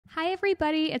Hi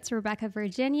everybody, it's Rebecca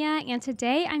Virginia, and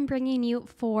today I'm bringing you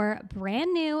 4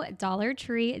 brand new Dollar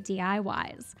Tree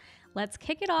DIYs. Let's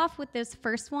kick it off with this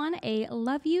first one, a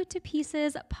Love You to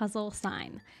Pieces puzzle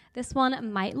sign. This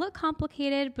one might look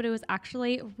complicated, but it was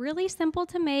actually really simple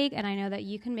to make, and I know that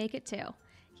you can make it too.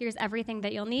 Here's everything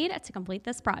that you'll need to complete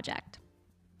this project.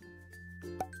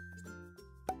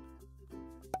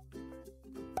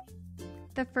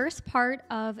 The first part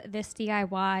of this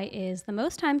DIY is the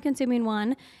most time-consuming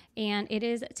one, and it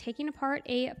is taking apart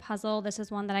a puzzle. This is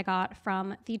one that I got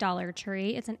from the Dollar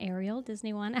Tree. It's an Ariel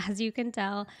Disney one, as you can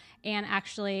tell, and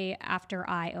actually after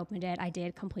I opened it, I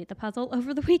did complete the puzzle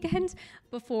over the weekend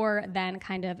before then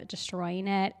kind of destroying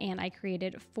it, and I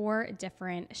created 4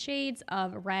 different shades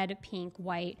of red, pink,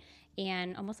 white,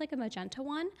 and almost like a magenta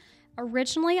one.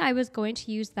 Originally, I was going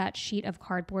to use that sheet of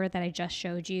cardboard that I just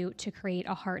showed you to create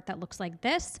a heart that looks like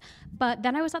this, but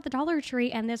then I was at the Dollar Tree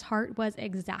and this heart was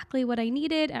exactly what I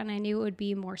needed, and I knew it would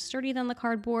be more sturdy than the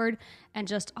cardboard and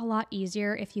just a lot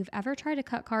easier. If you've ever tried to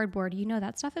cut cardboard, you know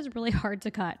that stuff is really hard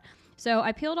to cut. So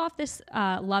I peeled off this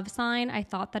love sign. I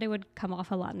thought that it would come off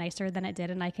a lot nicer than it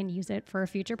did and I can use it for a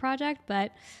future project,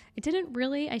 but it didn't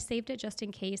really. I saved it just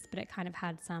in case, but it kind of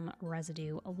had some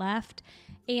residue left.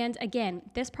 And again,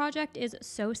 this project is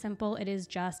so simple. It is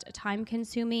just time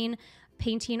consuming.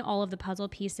 Painting all of the puzzle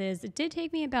pieces. It did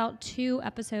take me about 2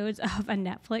 episodes of a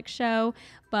Netflix show,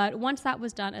 but once that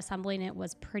was done, assembling it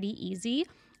was pretty easy.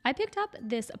 I picked up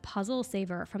this puzzle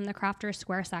saver from the Crafter's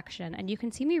Square section, and you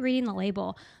can see me reading the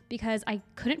label because I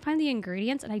couldn't find the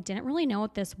ingredients and I didn't really know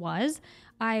what this was.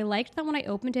 I liked that when I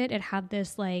opened it, it had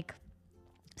this like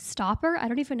stopper. I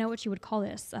don't even know what you would call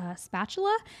this,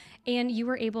 spatula, and you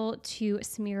were able to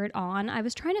smear it on. I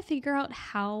was trying to figure out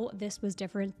how this was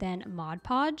different than Mod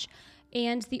Podge,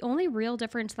 and the only real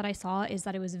difference that I saw is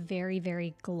that it was very,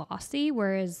 very glossy,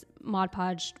 whereas Mod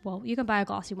Podge, well, you can buy a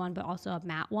glossy one, but also a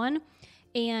matte one.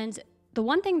 And the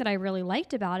one thing that I really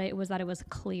liked about it was that it was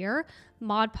clear.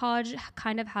 Mod Podge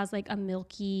kind of has like a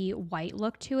milky white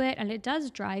look to it, and it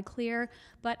does dry clear,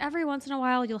 but every once in a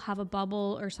while you'll have a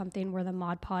bubble or something where the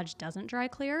Mod Podge doesn't dry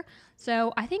clear.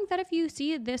 So I think that if you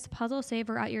see this puzzle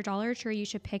saver at your Dollar Tree, you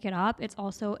should pick it up. It's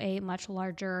also a much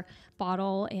larger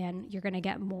bottle, and you're going to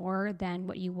get more than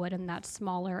what you would in that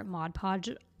smaller Mod Podge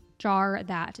jar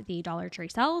that the Dollar Tree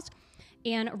sells.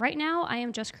 And right now I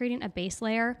am just creating a base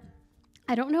layer.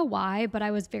 I don't know why, but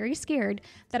I was very scared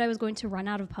that I was going to run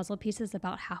out of puzzle pieces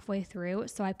about halfway through,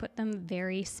 so I put them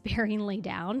very sparingly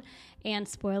down. And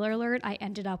spoiler alert, I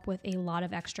ended up with a lot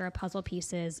of extra puzzle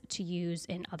pieces to use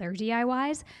in other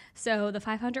DIYs. So the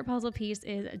 500 puzzle piece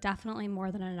is definitely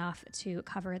more than enough to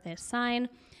cover this sign.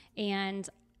 And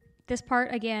this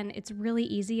part, again, it's really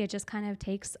easy. It just kind of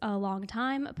takes a long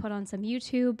time. Put on some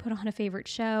YouTube, put on a favorite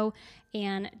show,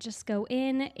 and just go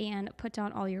in and put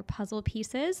down all your puzzle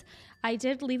pieces. I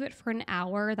did leave it for an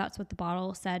hour. That's what the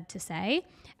bottle said to say.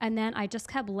 And then I just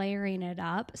kept layering it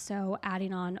up. So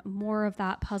adding on more of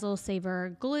that puzzle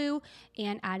saver glue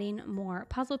and adding more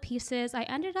puzzle pieces. I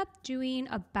ended up doing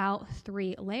about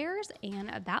 3 layers,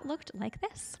 and that looked like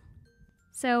this.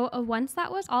 So once that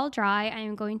was all dry, I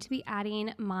am going to be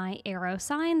adding my arrow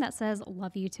sign that says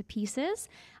Love You to Pieces.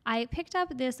 I picked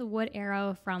up this wood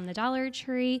arrow from the Dollar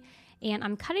Tree, and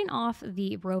I'm cutting off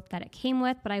the rope that it came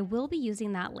with, but I will be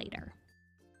using that later.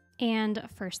 And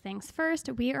first things first,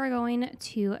 we are going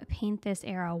to paint this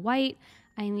arrow white.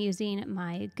 I'm using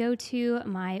my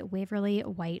my Waverly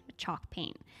white chalk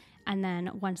paint. And then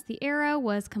once the arrow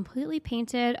was completely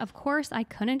painted, of course, I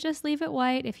couldn't just leave it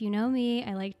white. If you know me,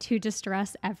 I like to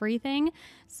distress everything.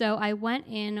 So I went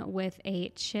in with a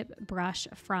chip brush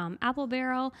from Apple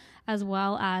Barrel, as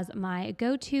well as my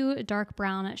go-to dark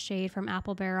brown shade from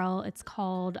Apple Barrel. It's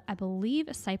called, I believe,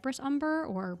 Cypress Umber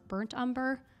or Burnt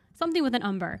Umber. Something with an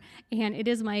umber, and it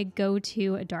is my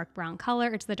go-to dark brown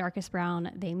color. It's the darkest brown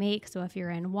they make, so if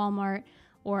you're in Walmart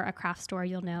or a craft store,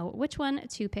 you'll know which one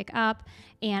to pick up.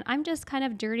 And I'm just kind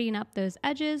of dirtying up those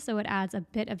edges so it adds a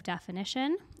bit of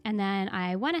definition. And then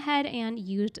I went ahead and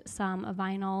used some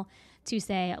vinyl to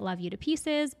say Love You to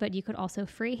Pieces, but you could also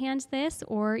freehand this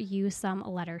or use some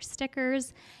letter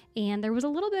stickers. And there was a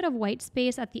little bit of white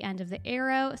space at the end of the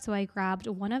arrow, so I grabbed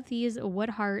one of these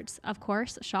wood hearts, of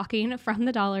course, shocking, from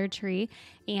the Dollar Tree,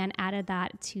 and added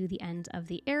that to the end of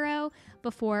the arrow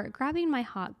before grabbing my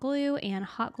hot glue and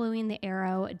hot gluing the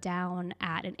arrow down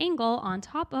at an angle on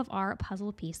top of our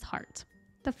puzzle piece heart.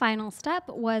 The final step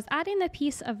was adding the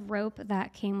piece of rope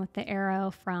that came with the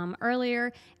arrow from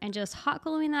earlier and just hot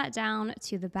gluing that down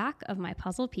to the back of my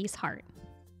puzzle piece heart.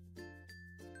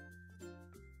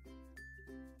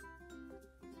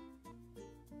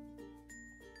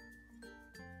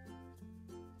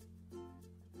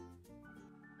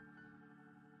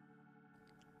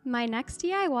 My next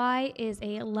DIY is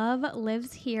a Love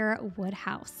Lives Here wood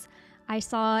house. I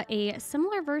saw a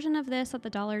similar version of this that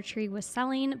the Dollar Tree was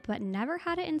selling, but never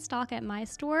had it in stock at my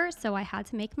store, so I had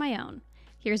to make my own.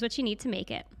 Here's what you need to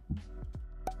make it.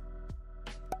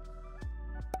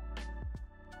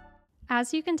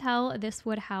 As you can tell, this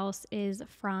wood house is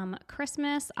from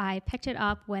Christmas. I picked it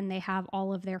up when they have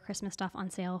all of their Christmas stuff on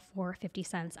sale for 50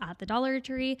 cents at the Dollar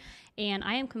Tree, and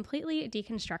I am completely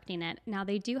deconstructing it. Now,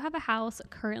 they do have a house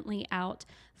currently out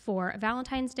for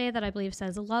Valentine's Day that I believe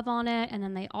says love on it, and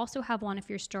then they also have one if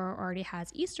your store already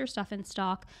has Easter stuff in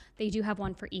stock. They do have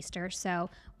one for Easter, so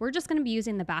we're just going to be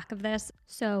using the back of this.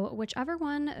 So whichever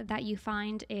one that you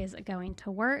find is going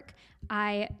to work.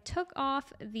 I took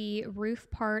off the roof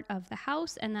part of the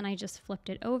house and then I just flipped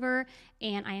it over,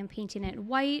 and I am painting it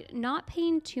white, not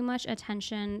paying too much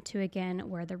attention to, again,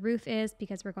 where the roof is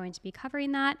because we're going to be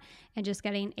covering that, and just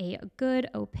getting a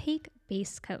good opaque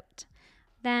base coat.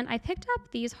 Then I picked up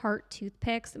these heart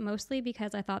toothpicks, mostly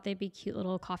because I thought they'd be cute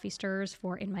little coffee stirrers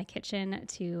for in my kitchen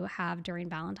to have during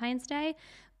Valentine's Day.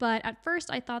 But at first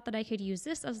I thought that I could use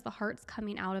this as the hearts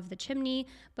coming out of the chimney,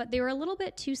 but they were a little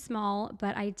bit too small.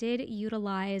 But I did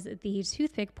utilize the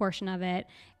toothpick portion of it,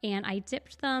 and I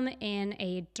dipped them in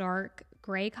a dark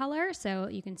gray color, so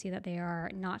you can see that they are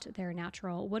not their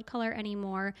natural wood color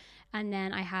anymore. And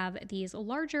then I have these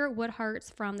larger wood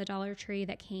hearts from the Dollar Tree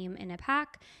that came in a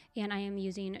pack, and I am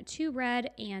using 2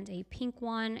 red and a pink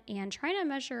one and trying to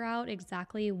measure out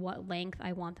exactly what length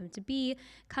I want them to be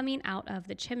coming out of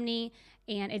the chimney.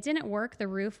 And it didn't work. The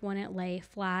roof wouldn't lay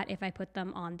flat if I put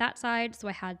them on that side, so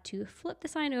I had to flip the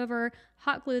sign over,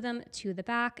 hot glue them to the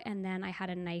back, and then I had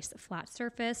a nice flat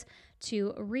surface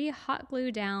to re-hot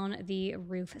glue down the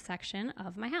roof section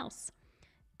of my house.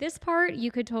 This part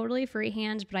you could totally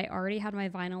freehand, but I already had my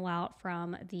vinyl out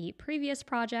from the previous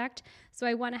project, so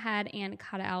I went ahead and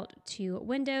cut out 2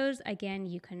 windows. Again,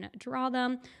 you can draw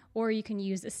them or you can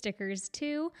use stickers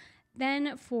too.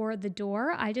 Then for the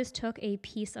door, I just took a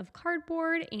piece of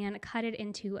cardboard and cut it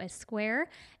into a square,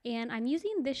 and I'm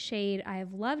using this shade.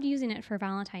 I've loved using it for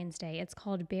Valentine's Day. It's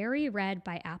called Berry Red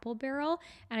by Apple Barrel,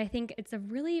 and I think it's a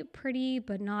really pretty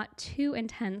but not too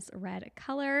intense red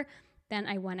color. Then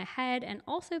I went ahead and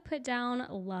also put down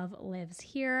Love Lives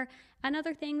Here,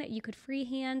 another thing that you could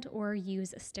freehand or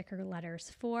use sticker letters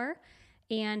for.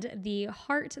 And the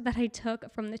heart that I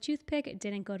took from the toothpick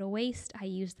didn't go to waste. I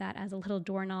used that as a little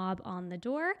doorknob on the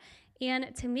door.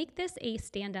 And to make this a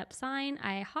stand-up sign,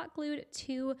 I hot glued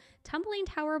 2 tumbling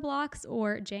tower blocks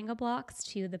or Jenga blocks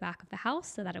to the back of the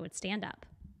house so that it would stand up.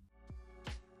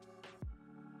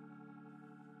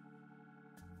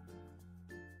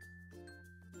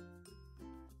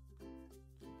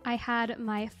 I had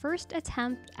my first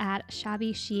attempt at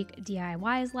shabby chic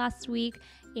DIYs last week,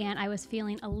 and I was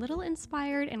feeling a little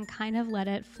inspired and kind of let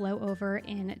it flow over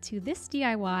into this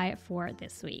DIY for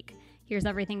this week. Here's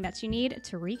everything that you need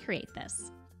to recreate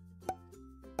this.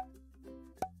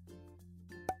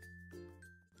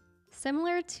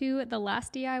 Similar to the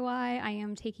last DIY, I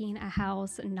am taking a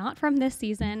house not from this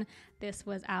season. This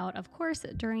was out, of course,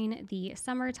 during the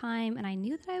summertime, and I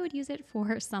knew that I would use it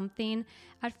for something.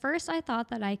 At first, I thought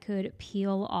that I could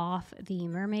peel off the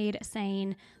mermaid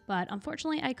saying, but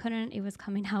unfortunately I couldn't. It was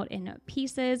coming out in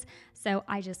pieces, so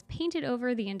I just painted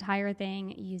over the entire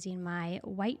thing using my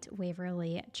white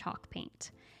Waverly chalk paint.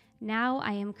 Now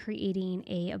I am creating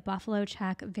a buffalo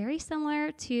check very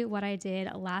similar to what I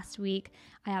did last week.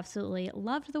 I absolutely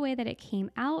loved the way that it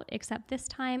came out, except this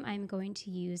time I'm going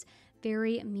to use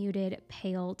very muted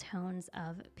pale tones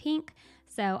of pink.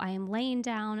 So I am laying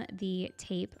down the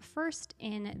tape first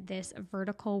in this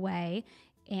vertical way,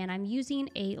 and I'm using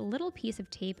a little piece of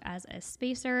tape as a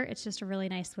spacer. It's just a really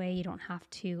nice way. You don't have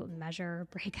to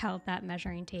break out that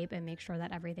measuring tape and make sure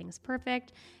that everything's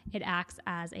perfect. It acts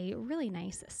as a really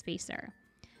nice spacer.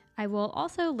 I will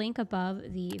also link above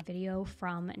the video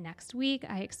from next week.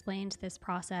 I explained this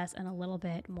process in a little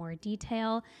bit more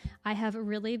detail. I have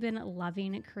really been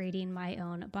loving creating my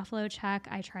own buffalo check.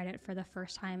 I tried it for the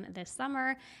first time this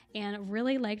summer and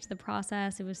really liked the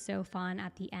process. It was so fun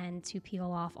at the end to peel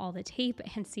off all the tape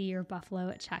and see your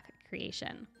buffalo check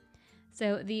creation.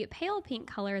 So the pale pink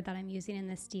color that I'm using in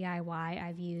this DIY,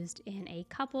 I've used in a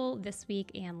couple this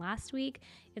week and last week.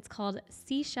 It's called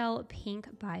Seashell Pink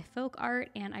by Folk Art,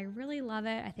 and I really love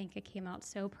it. I think it came out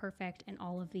so perfect in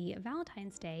all of the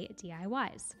Valentine's Day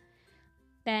DIYs.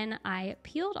 Then I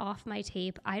peeled off my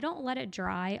tape. I don't let it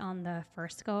dry on the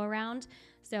first go around,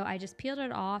 so I just peeled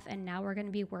it off, and now we're going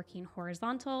to be working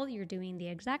horizontal. You're doing the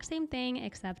exact same thing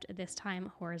except this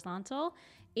time horizontal,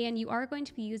 and you are going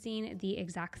to be using the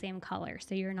exact same color,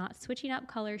 so you're not switching up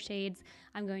color shades.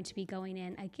 I'm going to be going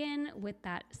in again with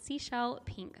that seashell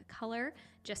pink color,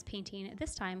 just painting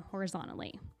this time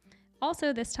horizontally.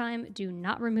 Also this time, do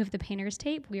not remove the painter's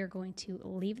tape. We are going to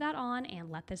leave that on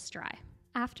and let this dry.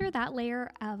 After that layer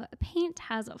of paint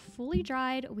has fully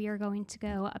dried, we are going to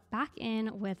go back in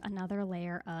with another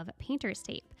layer of painter's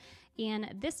tape.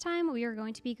 And this time we are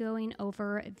going to be going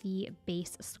over the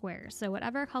base squares. So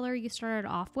whatever color you started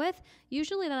off with,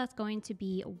 usually that's going to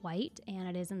be white, and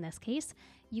it is in this case.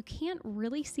 You can't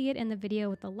really see it in the video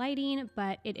with the lighting,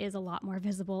 but it is a lot more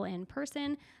visible in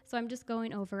person. So I'm just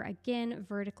going over again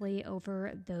vertically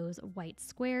over those white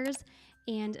squares.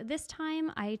 And this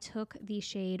time I took the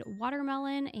shade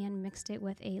Watermelon and mixed it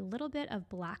with a little bit of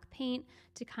black paint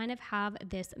to kind of have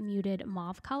this muted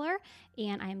mauve color.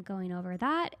 And I'm going over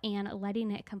that and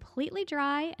letting it completely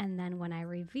dry. And then when I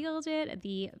revealed it,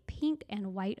 the pink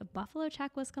and white buffalo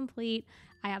check was complete.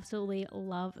 I absolutely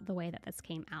love the way that this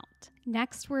came out.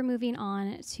 Next, we're moving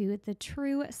on to the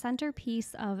true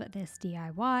centerpiece of this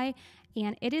DIY,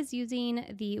 and it is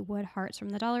using the wood hearts from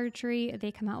the Dollar Tree.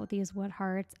 They come out with these wood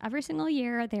hearts every single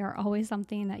year. They are always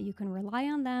something that you can rely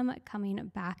on them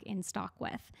coming back in stock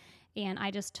with. And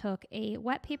I just took a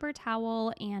wet paper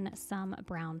towel and some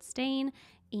brown stain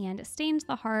and stained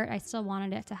the heart. I still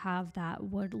wanted it to have that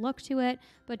wood look to it,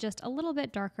 but just a little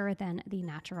bit darker than the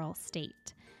natural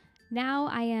state. Now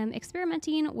I am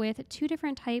experimenting with two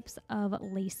different types of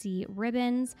lacy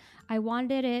ribbons. I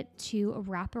wanted it to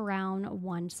wrap around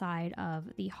one side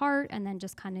of the heart and then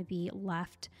just kind of be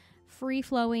left free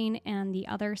flowing and the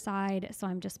other side. So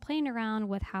I'm just playing around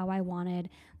with how I wanted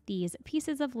these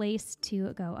pieces of lace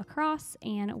to go across,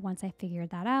 and once I figured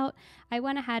that out, I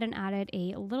went ahead and added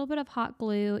a little bit of hot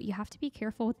glue. You have to be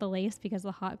careful with the lace because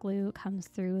the hot glue comes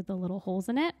through the little holes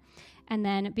in it. And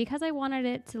then because I wanted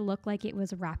it to look like it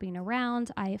was wrapping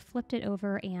around, I flipped it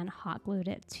over and hot glued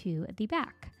it to the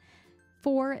back.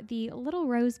 For the little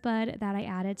rosebud that I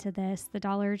added to this, the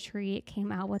Dollar Tree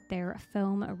came out with their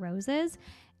foam roses.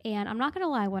 And I'm not gonna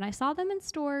lie, when I saw them in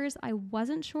stores, I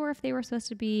wasn't sure if they were supposed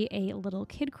to be a little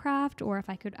kid craft or if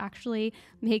I could actually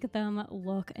make them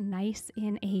look nice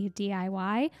in a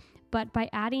DIY. But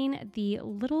by adding the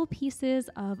little pieces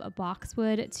of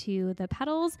boxwood to the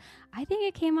petals, I think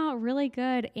it came out really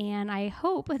good, and I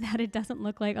hope that it doesn't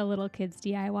look like a little kid's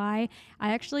DIY.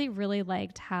 I actually really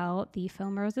liked how the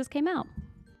foam roses came out.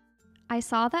 I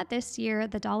saw that this year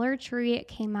the Dollar Tree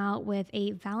came out with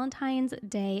a Valentine's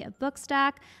Day book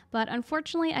stack, but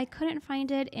unfortunately I couldn't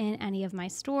find it in any of my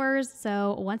stores,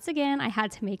 so once again I had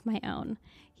to make my own.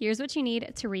 Here's what you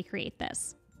need to recreate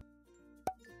this.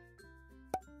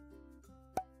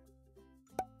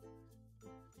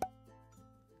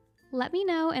 Let me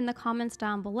know in the comments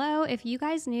down below if you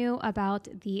guys knew about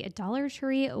the Dollar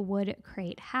Tree wood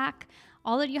crate hack.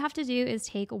 All that you have to do is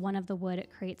take one of the wood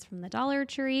crates from the Dollar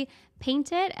Tree,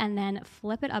 paint it, and then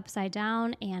flip it upside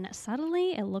down, and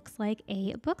suddenly it looks like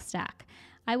a book stack.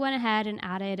 I went ahead and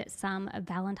added some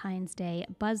Valentine's Day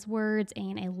buzzwords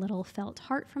and a little felt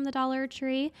heart from the Dollar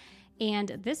Tree. And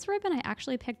this ribbon I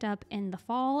actually picked up in the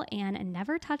fall and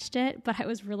never touched it, but I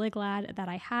was really glad that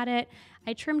I had it.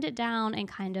 I trimmed it down and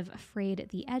kind of frayed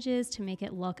the edges to make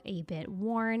it look a bit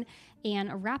worn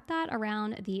and wrapped that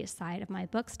around the side of my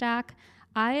book stack.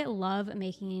 I love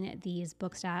making these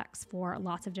book stacks for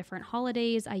lots of different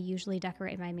holidays. I usually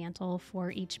decorate my mantle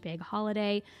for each big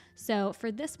holiday. So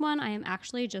for this one, I am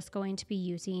actually just going to be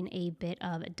using a bit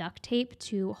of duct tape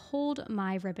to hold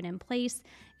my ribbon in place.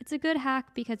 It's a good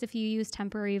hack because if you use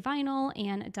temporary vinyl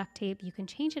and duct tape, you can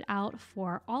change it out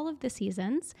for all of the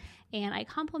seasons. And I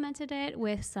complemented it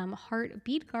with some heart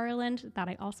bead garland that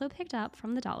I also picked up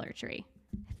from the Dollar Tree.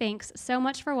 Thanks so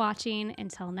much for watching.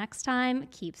 Until next time,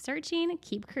 keep searching,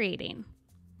 keep creating.